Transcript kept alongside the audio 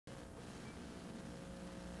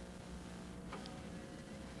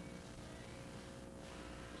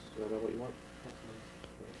know what you want.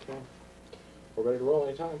 Okay. We're ready to roll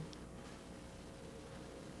anytime.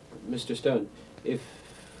 Mr. Stone, if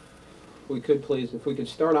we could please, if we could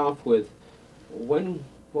start off with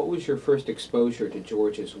what was your first exposure to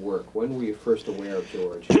George's work? When were you first aware of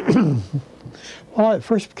George? Well, I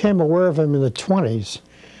first became aware of him in the 20s.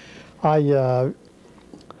 I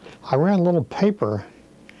ran a little paper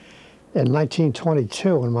in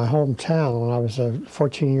 1922 in my hometown when I was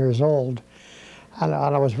 14 years old, and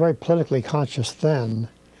I was very politically conscious then,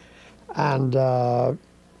 and I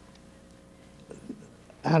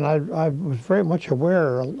was very much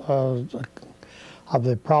aware of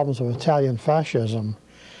the problems of Italian fascism,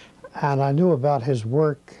 and I knew about his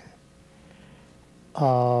work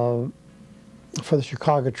for the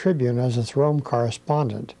Chicago Tribune as its Rome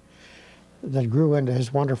correspondent that grew into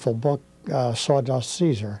his wonderful book, Sawdust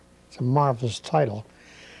Caesar. It's a marvelous title,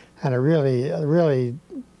 and it really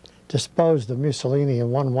disposed of Mussolini in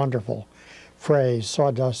one wonderful phrase,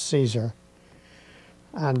 Sawdust Caesar.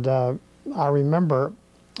 And I remember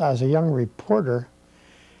as a young reporter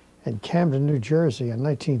in Camden, New Jersey in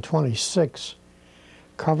 1926,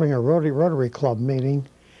 covering a Rotary Club meeting.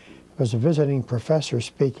 There was a visiting professor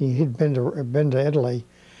speaking. He'd been to Italy,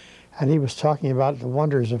 and he was talking about the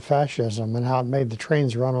wonders of fascism and how it made the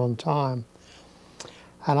trains run on time.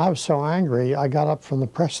 And I was so angry, I got up from the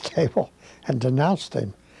press table and denounced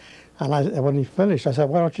him. And when he finished, I said,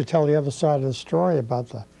 why don't you tell the other side of the story about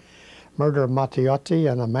the murder of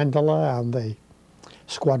Matteotti and Amendola and the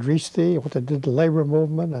Squadristi, what they did to the labor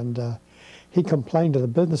movement. And he complained to the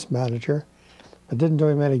business manager. It didn't do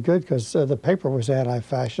him any good because the paper was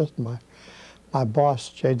anti-fascist. My boss,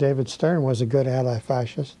 J. David Stern, was a good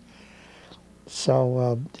anti-fascist.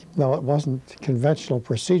 So even though it wasn't conventional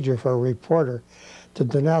procedure for a reporter to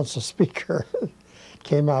denounce a speaker, it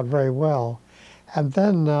came out very well. And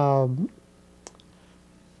then I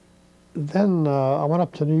went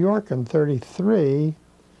up to New York in '33,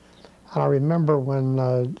 and I remember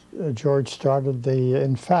when George started the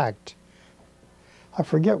In Fact. I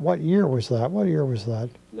forget what year was that. What year was that?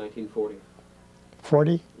 1940.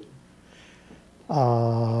 40?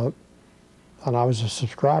 And I was a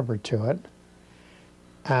subscriber to it.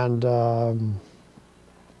 And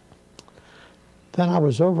then I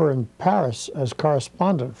was over in Paris as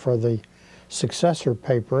correspondent for the successor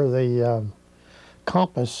paper, the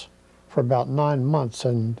Compass, for about 9 months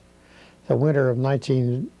in the winter of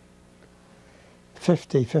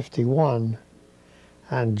 1950-51.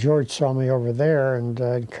 And George saw me over there and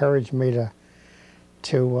encouraged me to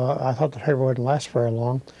I thought the paper wouldn't last very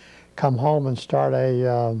long, come home and start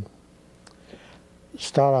a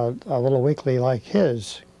little weekly like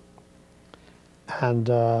his. And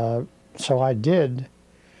so I did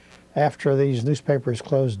after these newspapers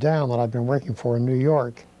closed down that I've been working for in New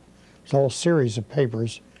York. There's a whole series of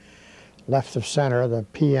papers, left of center, the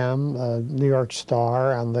PM, New York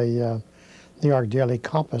Star, and the New York Daily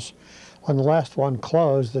Compass. When the last one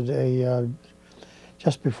closed, the day,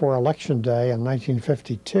 just before Election Day in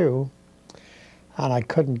 1952, and I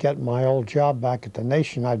couldn't get my old job back at The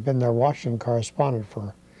Nation. I'd been their Washington correspondent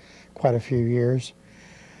for quite a few years.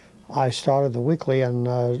 I started the weekly in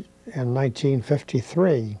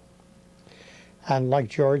 1953. And like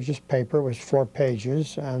George's paper, it was 4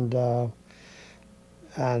 pages, and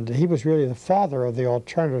he was really the father of the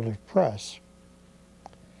alternative press,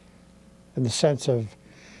 in the sense of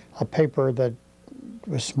a paper that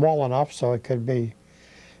was small enough so it could be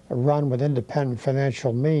run with independent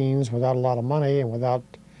financial means, without a lot of money and without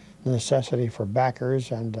the necessity for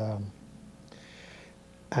backers and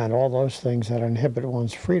all those things that inhibit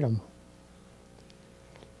one's freedom.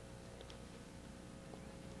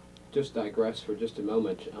 Just digress for just a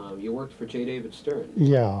moment. You worked for J. David Stern.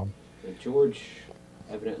 Yeah. And George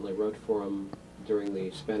evidently wrote for him during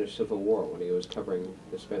the Spanish Civil War, when he was covering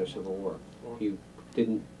the Spanish Civil War.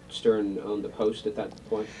 Didn't Stern own the Post at that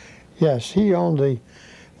point? Yes, he owned the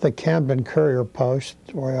Camden Courier Post,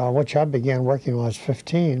 which I began working when I was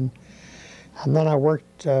 15. And then I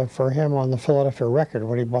worked for him on the Philadelphia Record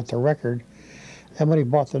when he bought the Record. And when he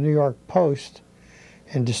bought the New York Post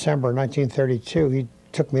in December 1932, he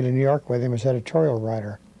took me to New York with him as editorial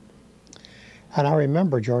writer. And I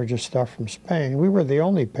remember George's stuff from Spain. We were the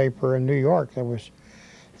only paper in New York that was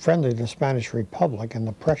friendly to the Spanish Republic, and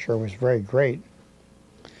the pressure was very great.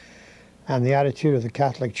 And the attitude of the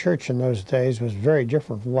Catholic Church in those days was very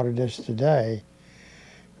different from what it is today.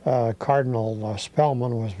 Cardinal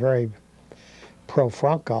Spellman was very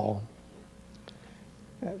pro-Franco.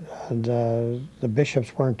 And the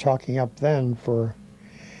bishops weren't talking up then for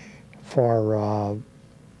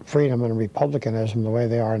freedom and republicanism the way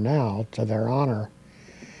they are now, to their honor.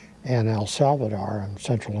 in El Salvador and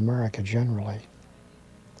Central America generally.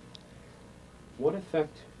 What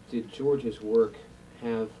effect did George's work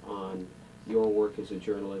have on your work as a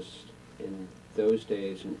journalist in those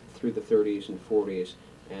days and through the 30s and 40s,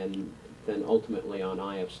 and then ultimately on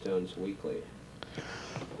I.F. Stone's Weekly?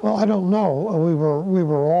 Well, I don't know. We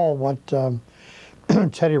were all what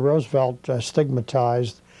Teddy Roosevelt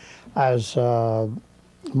stigmatized as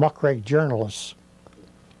muckrake journalists.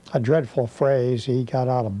 A dreadful phrase he got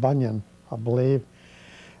out of Bunyan, I believe,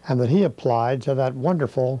 and that he applied to that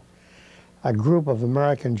wonderful group of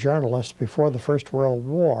American journalists before the First World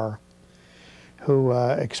War who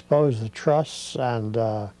exposed the trusts and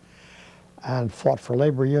fought for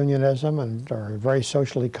labor unionism and are very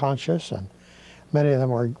socially conscious, and many of them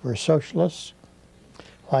were socialists,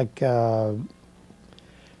 like William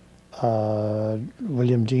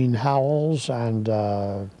Dean Howells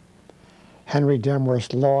and Henry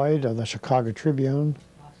Demarest Lloyd of the Chicago Tribune.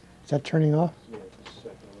 Is that turning off? Yeah, just a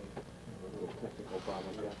second. A little technical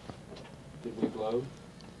problem here. Did we blow?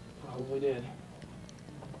 Probably did.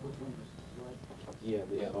 Yeah,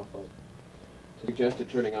 the off light. Suggested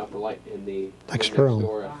turning off the light in the Next room room. next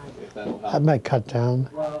door, if that'll help. That might cut down.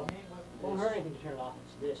 Well, won't hurt anything to turn it off.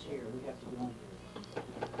 It's this here. We have to go on.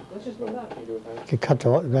 Let's just move that. You do it Could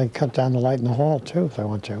cut down the light in the hall too if they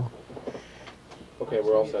want to. Okay,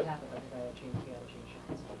 we're all set.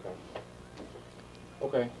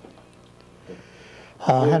 Okay.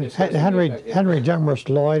 We're discussing the effect- Henry Demarest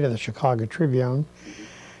Lloyd of the Chicago Tribune,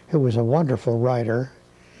 who was a wonderful writer.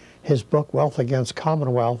 His book, Wealth Against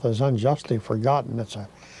Commonwealth, is unjustly forgotten. It's a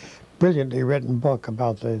brilliantly written book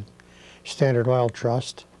about the Standard Oil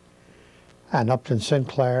Trust and Upton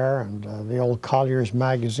Sinclair and the old Collier's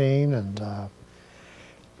magazine. And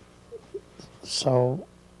so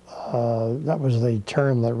that was the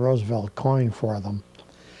term that Roosevelt coined for them.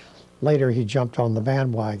 Later, he jumped on the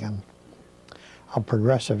bandwagon of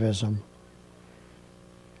progressivism.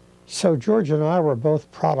 So George and I were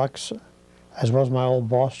both products, as was my old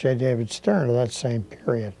boss, J. David Stern, of that same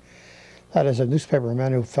period. That is, a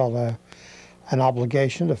newspaperman who felt an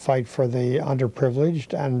obligation to fight for the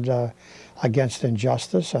underprivileged and against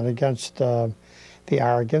injustice and against the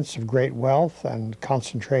arrogance of great wealth and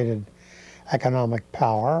concentrated economic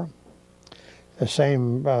power. The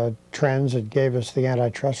same trends that gave us the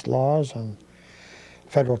antitrust laws and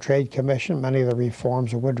Federal Trade Commission, many of the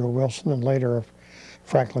reforms of Woodrow Wilson and later of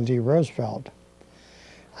Franklin D. Roosevelt.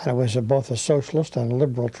 And it was both a socialist and a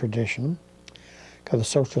liberal tradition, because the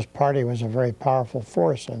Socialist Party was a very powerful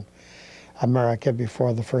force in America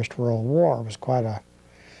before the First World War. It was quite a,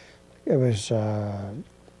 it was,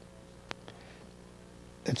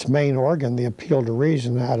 its main organ, the Appeal to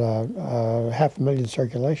Reason, had a 500,000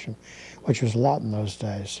 circulation, which was a lot in those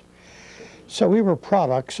days. So we were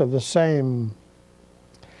products of the same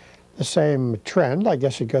trend. I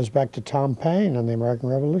guess it goes back to Tom Paine and the American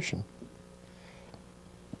Revolution.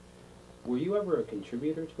 Were you ever a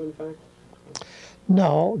contributor to In Fact?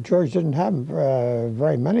 No, George didn't have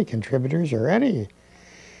very many contributors or any.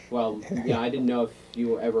 Well, yeah, I didn't know if you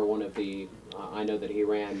were ever one of the. I know that he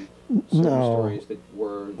ran certain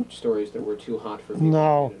stories that were too hot for people.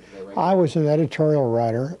 No, I was an editorial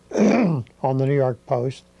writer on the New York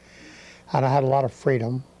Post, and I had a lot of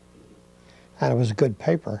freedom, and it was a good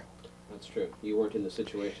paper. That's true. You weren't in the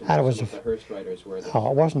situation And that it was some of the Hearst writers were. It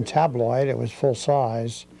wasn't tabloid; it was full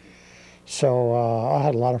size, so I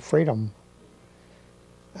had a lot of freedom.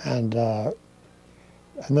 And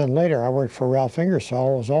then later, I worked for Ralph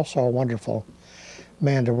Ingersoll, who was also a wonderful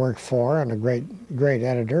man to work for and a great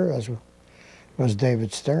editor, as was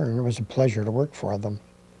David Stern. It was a pleasure to work for them.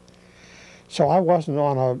 So I wasn't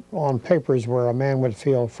on papers where a man would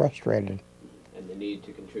feel frustrated. And the need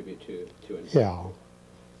to contribute to In Fact. Yeah.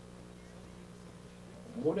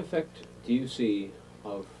 What effect do you see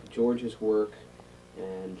of George's work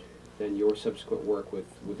and then your subsequent work with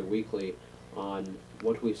the Weekly on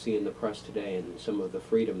what we see in the press today and some of the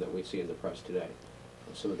freedom that we see in the press today,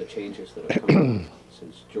 and some of the changes that have come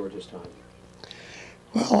since George's time?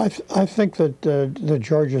 Well, I think that the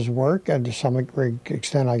George's work, and to some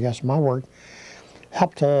extent, I guess, my work,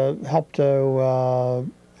 helped to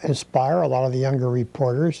inspire a lot of the younger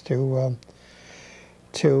reporters to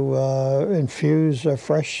infuse a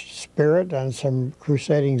fresh spirit and some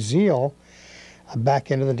crusading zeal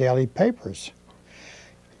back into the daily papers.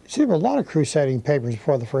 See, there were a lot of crusading papers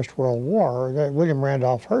before the First World War. William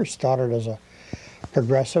Randolph Hearst started as a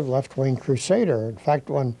progressive left-wing crusader. In fact,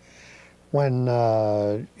 when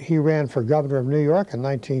he ran for governor of New York in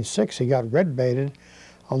 1906, he got red-baited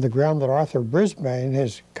on the ground that Arthur Brisbane,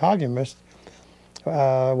 his columnist,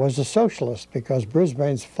 was a socialist, because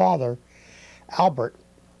Brisbane's father, Albert,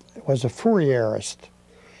 was a Fourierist.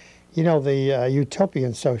 You know, the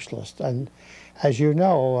utopian socialist. And as you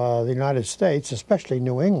know, the United States, especially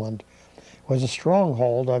New England, was a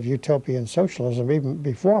stronghold of utopian socialism even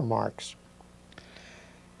before Marx.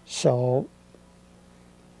 So,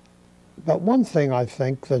 but one thing I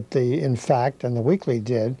think that In Fact and the Weekly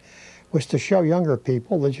did was to show younger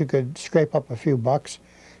people that you could scrape up a few bucks,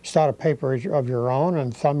 start a paper of your own,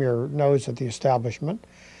 and thumb your nose at the establishment,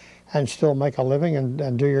 and still make a living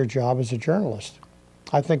and do your job as a journalist.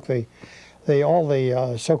 I think all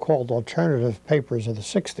the so-called alternative papers of the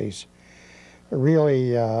 60s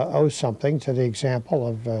really owe something to the example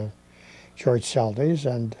of George Seldes,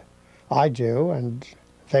 and I do, and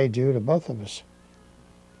they do to both of us.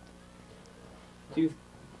 Do you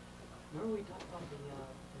Remember we talked about the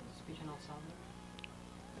speech in El Salvador?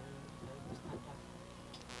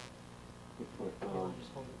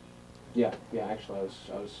 Just hold it. Yeah. Actually, I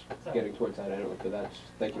was getting towards that anyway. But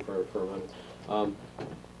thank you for reminding.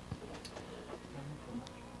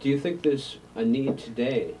 Do you think there's a need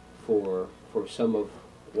today for some of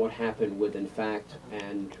what happened with In Fact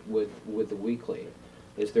and with the Weekly?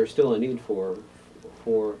 Is there still a need for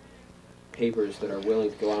papers that are willing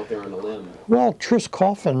to go out there on a limb? Well, Tris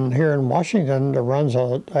Coffin here in Washington runs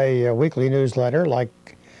a weekly newsletter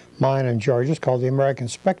like mine and George's called the American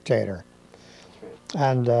Spectator.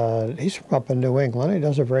 And he's from up in New England. He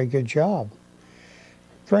does a very good job.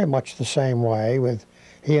 Very much the same way with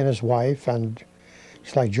he and his wife, and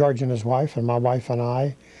it's like George and his wife and my wife and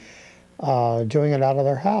I doing it out of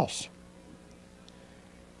their house.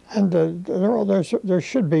 And there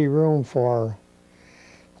should be room for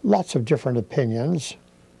lots of different opinions.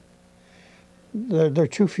 There are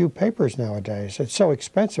too few papers nowadays. It's so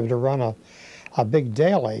expensive to run a big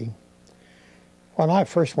daily. When I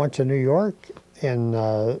first went to New York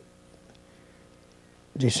in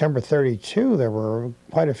December '32, there were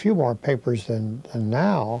quite a few more papers than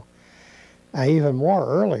now, and even more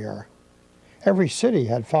earlier. Every city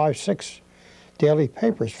had 5, 6 daily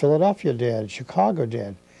papers. Philadelphia did, Chicago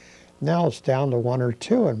did. Now it's down to 1 or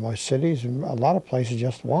 2 in most cities, and a lot of places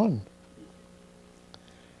just 1.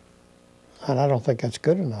 And I don't think that's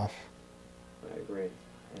good enough. I agree.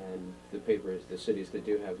 And the cities that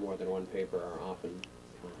do have more than one paper are often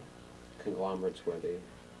conglomerates where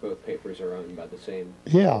both papers are owned by the same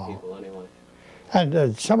people anyway.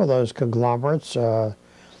 And some of those conglomerates are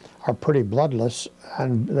pretty bloodless,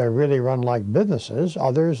 and they really run like businesses.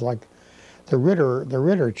 Others, like the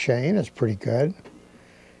Ritter chain, is pretty good.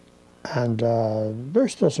 And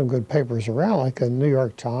there's still some good papers around, like the New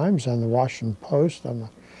York Times and the Washington Post and the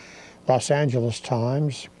Los Angeles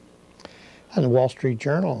Times and the Wall Street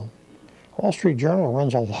Journal. Wall Street Journal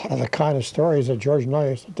runs a lot of the kind of stories that George and I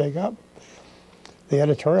used to take up. The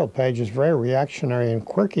editorial page is very reactionary and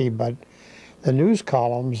quirky, but the news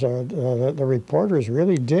columns, the reporters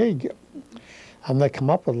really dig, and they come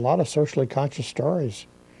up with a lot of socially conscious stories.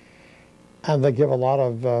 And they give a lot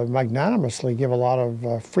of, magnanimously give a lot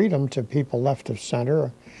of freedom to people left of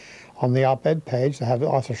center. On the op-ed page, they have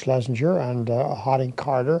Arthur Schlesinger and Harding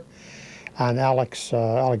Carter and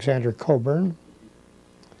Alexander Coburn.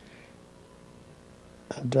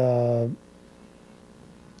 And,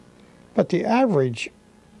 but the average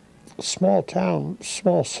small town,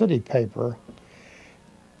 small city paper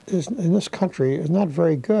in this country is not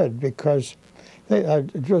very good because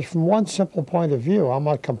just from one simple point of view, I'm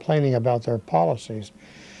not complaining about their policies,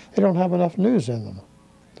 they don't have enough news in them.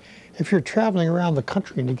 If you're traveling around the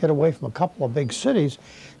country and you get away from a couple of big cities,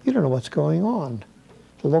 you don't know what's going on.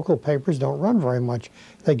 The local papers don't run very much.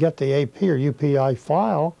 They get the AP or UPI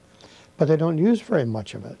file, but they don't use very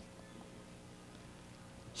much of it.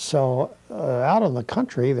 So out in the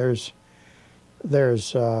country, there's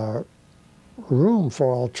room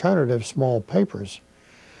for alternative small papers.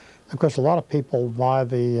 Of course, a lot of people buy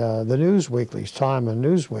the news weeklies, Time and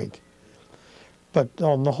Newsweek. But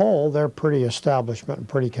on the whole, they're pretty establishment and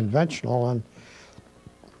pretty conventional and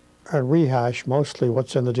rehash mostly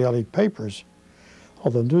what's in the daily papers.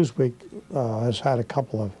 Although Newsweek has had a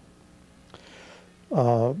couple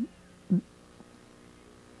of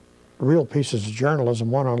real pieces of journalism,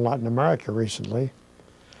 one on Latin America recently.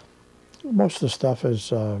 Most of the stuff is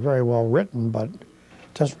very well written, but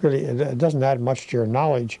it doesn't add much to your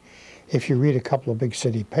knowledge if you read a couple of big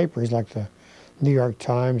city papers like the New York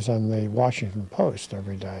Times and the Washington Post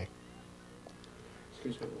every day.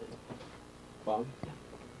 Excuse me, Bob?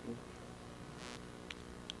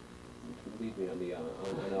 Lead me on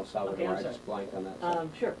El Salvador. Okay, I just blanked on that.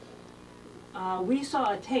 Sure. We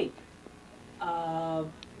saw a tape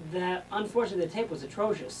that, unfortunately, the tape was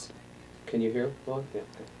atrocious. Can you hear, Bob?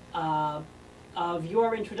 Yeah. Of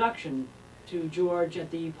your introduction to George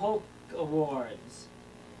at the Polk Awards.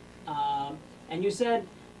 And you said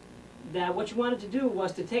that what you wanted to do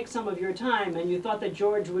was to take some of your time, and you thought that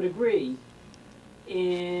George would agree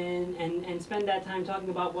and spend that time talking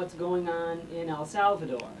about what's going on in El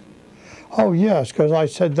Salvador. Oh yes, because I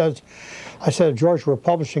said if George were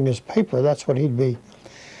publishing his paper, that's what he'd be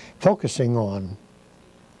focusing on.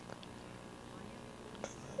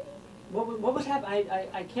 What was happening?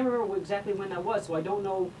 I can't remember exactly when that was, so I don't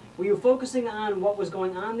know. Were you focusing on what was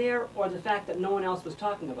going on there, or the fact that no one else was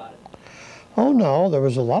talking about it? Oh no, there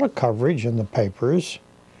was a lot of coverage in the papers.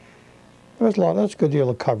 That's a good deal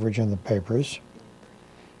of coverage in the papers.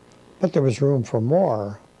 But there was room for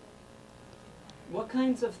more. What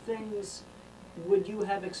kinds of things would you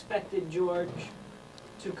have expected George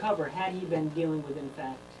to cover had he been dealing with, in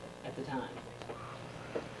fact, at the time?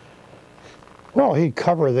 Well, he'd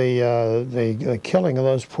cover the killing of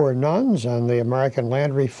those poor nuns and the American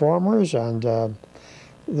land reformers and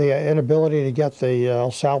the inability to get the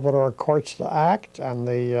El Salvador courts to act and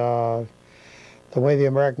the way the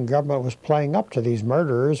American government was playing up to these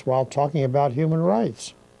murderers while talking about human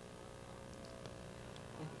rights.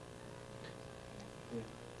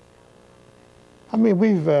 I mean,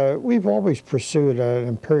 we've always pursued an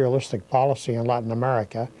imperialistic policy in Latin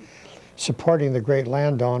America, supporting the great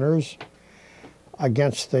landowners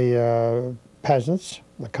against the peasants,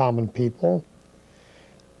 the common people.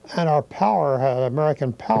 And our power,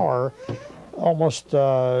 American power, almost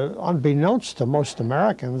unbeknownst to most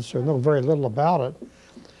Americans who know very little about it,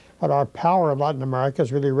 but our power in Latin America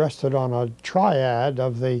has really rested on a triad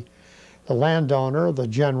of the landowner, the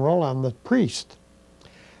general, and the priest.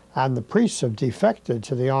 And the priests have defected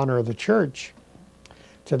to the honor of the church,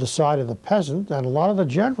 to the side of the peasant, and a lot of the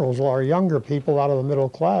generals are younger people out of the middle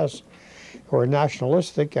class who are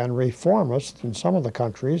nationalistic and reformist in some of the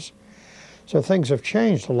countries. So things have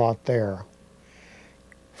changed a lot there.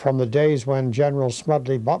 From the days when General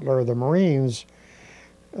Smedley Butler of the Marines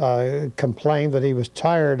complained that he was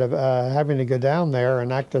tired of having to go down there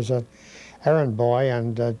and act as an errand boy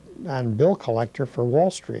and bill collector for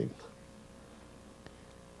Wall Street.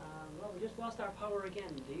 Well, we just lost our power again.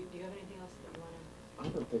 Do you have anything else that you want to? I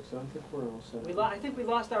don't think so. I think we're all set. I think we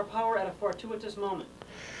lost our power at a fortuitous moment.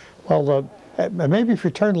 Well, maybe if you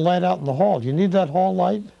turn the light out in the hall, do you need that hall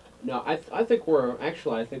light? No, I think we're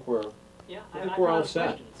Yeah, I think we're all set.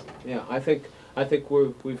 Questions. Yeah, I think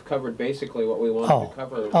we've covered basically what we wanted to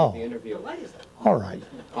cover with the interview. The light is All right.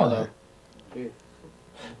 Although, here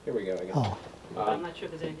we go again. Oh. I'm not sure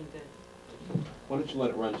if there's anything to. Why don't you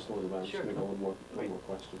let it run just a little bit? I'm Sure. just going to go one more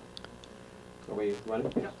question. Are we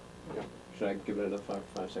running? Yeah. Yeah. Should I give it another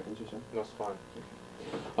five seconds or so? That's fine.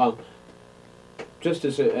 Just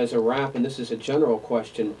as a wrap, and this is a general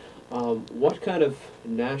question, what kind of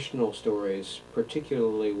national stories,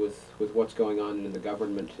 particularly with what's going on in the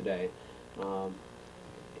government today,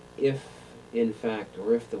 if in fact,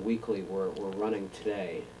 or if the weekly were running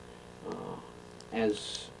today,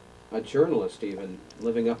 as a journalist even,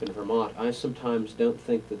 living up in Vermont, I sometimes don't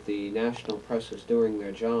think that the national press is doing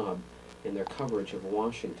their job in their coverage of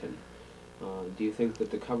Washington. Do you think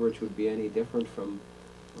that the coverage would be any different from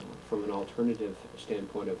an alternative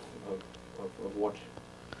standpoint of what,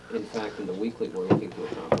 in fact, in the weekly we're looking to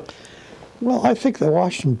accomplish? Well, I think the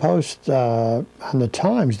Washington Post and the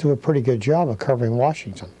Times do a pretty good job of covering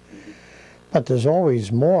Washington. Mm-hmm. But there's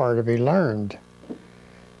always more to be learned.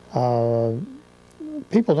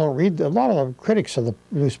 People don't read, a lot of the critics of the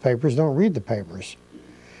newspapers don't read the papers.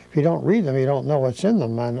 If you don't read them, you don't know what's in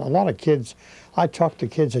them. And a lot of kids, I talk to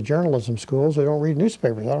kids at journalism schools, they don't read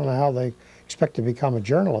newspapers. I don't know how they expect to become a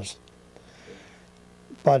journalist.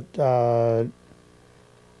 But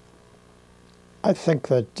I think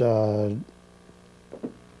that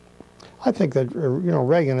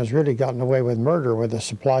Reagan has really gotten away with murder with the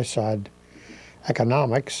supply side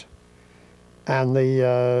economics and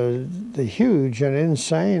the huge and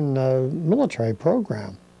insane military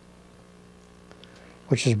program,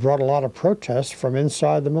 which has brought a lot of protests from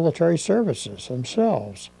inside the military services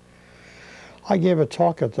themselves. I gave a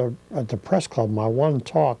talk at the press club, my one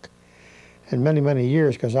talk in many, many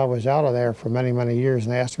years, because I was out of there for many, many years,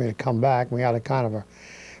 and they asked me to come back. We had a kind of a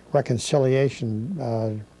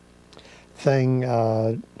reconciliation thing.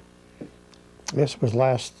 This was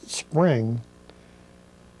last spring.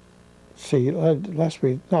 See, last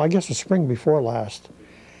week, no, I guess the spring before last.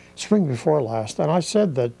 Spring before last, and I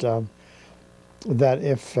said that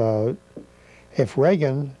if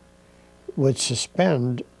Reagan would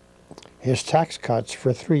suspend his tax cuts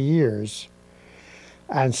for 3 years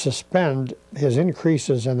and suspend his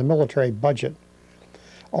increases in the military budget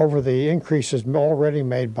over the increases already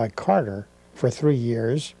made by Carter for 3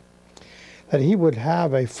 years, that he would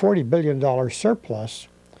have a $40 billion surplus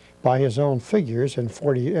by his own figures in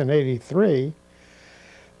 83,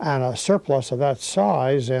 and a surplus of that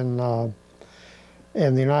size in the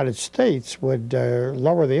United States would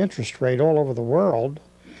lower the interest rate all over the world,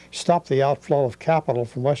 stop the outflow of capital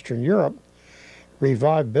from Western Europe,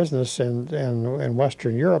 revive business in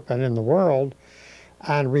Western Europe and in the world,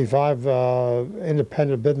 and revive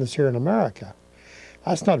independent business here in America.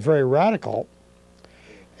 That's not very radical.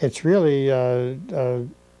 It's really a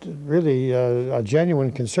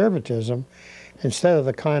genuine conservatism instead of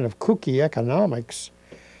the kind of kooky economics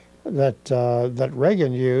that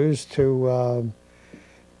Reagan used to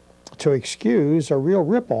excuse a real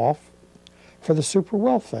ripoff for the super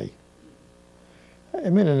wealthy. I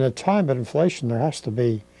mean, in a time of inflation, there has to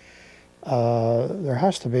be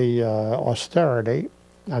austerity,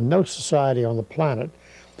 and no society on the planet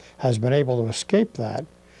has been able to escape that.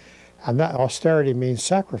 And that austerity means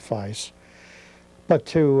sacrifice. But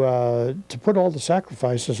to put all the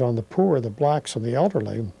sacrifices on the poor, the blacks, and the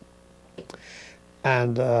elderly,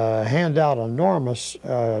 and hand out enormous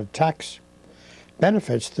tax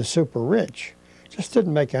benefits to the super rich just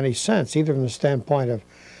didn't make any sense, either from the standpoint of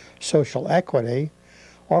social equity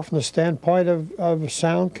or from the standpoint of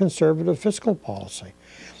sound conservative fiscal policy.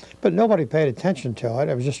 But nobody paid attention to it.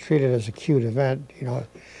 It was just treated as a cute event. You know,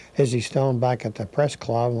 Izzy Stone back at the press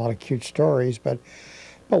club, a lot of cute stories. But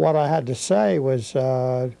what I had to say was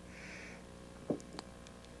what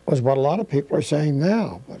a lot of people are saying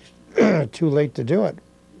now, but too late to do it.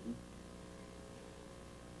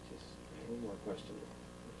 Just one more question.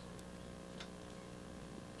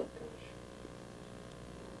 Gosh.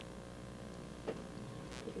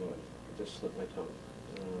 Good Lord, I just slipped my tongue.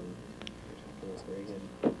 You're talking about Reagan.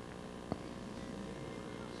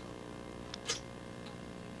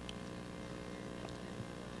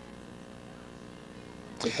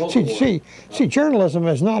 See, journalism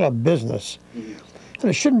is not a business, and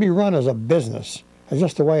it shouldn't be run as a business, as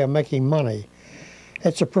just a way of making money.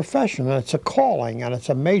 It's a profession, and it's a calling, and it's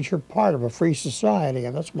a major part of a free society,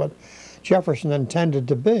 and that's what Jefferson intended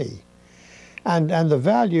to be. And the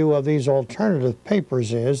value of these alternative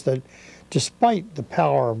papers is that despite the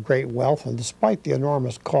power of great wealth and despite the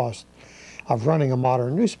enormous cost of running a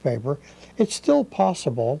modern newspaper, it's still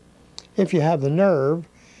possible, if you have the nerve,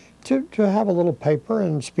 to have a little paper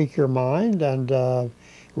and speak your mind and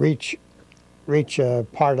reach a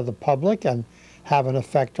part of the public and have an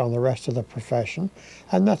effect on the rest of the profession.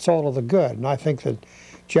 And that's all to the good. And I think that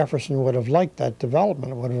Jefferson would have liked that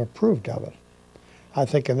development, would have approved of it. I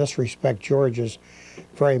think in this respect, George is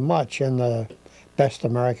very much in the best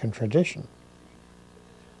American tradition.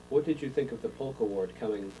 What did you think of the Polk Award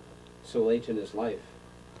coming so late in his life?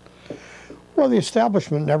 Well, the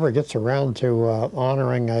establishment never gets around to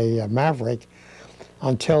honoring a maverick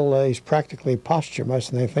until he's practically posthumous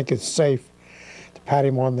and they think it's safe to pat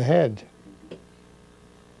him on the head.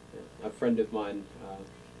 A friend of mine,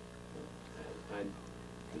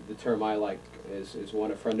 the term I like is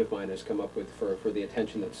one a friend of mine has come up with for the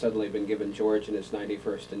attention that's suddenly been given George in his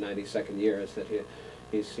 91st and 92nd years, that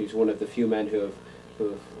he's one of the few men who have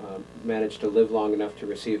managed to live long enough to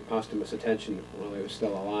receive posthumous attention while he was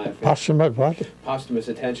still alive. Posthumous what? Posthumous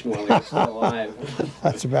attention while he was still alive.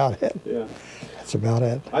 That's about it. Yeah. That's about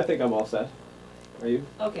it. I think I'm all set. Are you?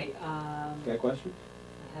 Okay. Got a question?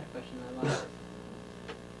 I had a question. I lost it.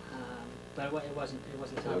 But it wasn't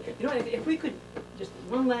time. Okay. You know, if we could, just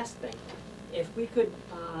one last thing. If we could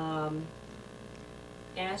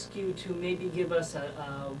ask you to maybe give us a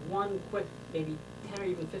one quick, maybe 10 or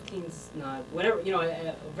even 15, whatever, you know,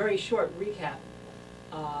 a very short recap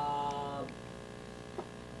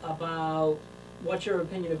about what's your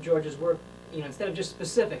opinion of George's work, you know, instead of just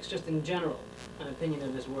specifics, just in general, an opinion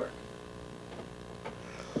of his work.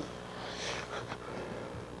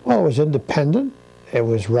 Well, it was independent. It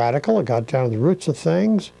was radical. It got down to the roots of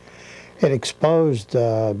things. It exposed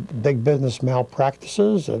big business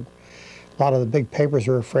malpractices that a lot of the big papers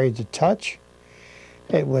were afraid to touch.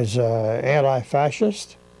 It was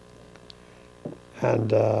anti-fascist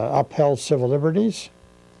and upheld civil liberties.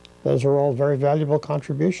 Those are all very valuable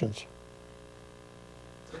contributions.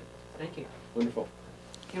 Thank you. Wonderful.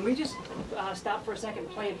 Can we just stop for a second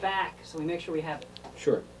and play it back so we make sure we have it?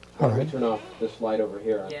 Sure. All Let me right. turn off this light over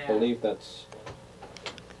here. Yeah. I believe that's...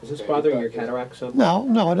 Is this bothering your cataract some?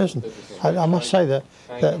 No, it isn't. I must say that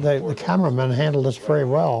the cameraman handled this very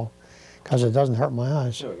well because it doesn't hurt my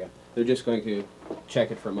eyes. There we go. They're just going to check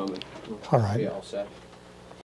it for a moment. All right. Be all set.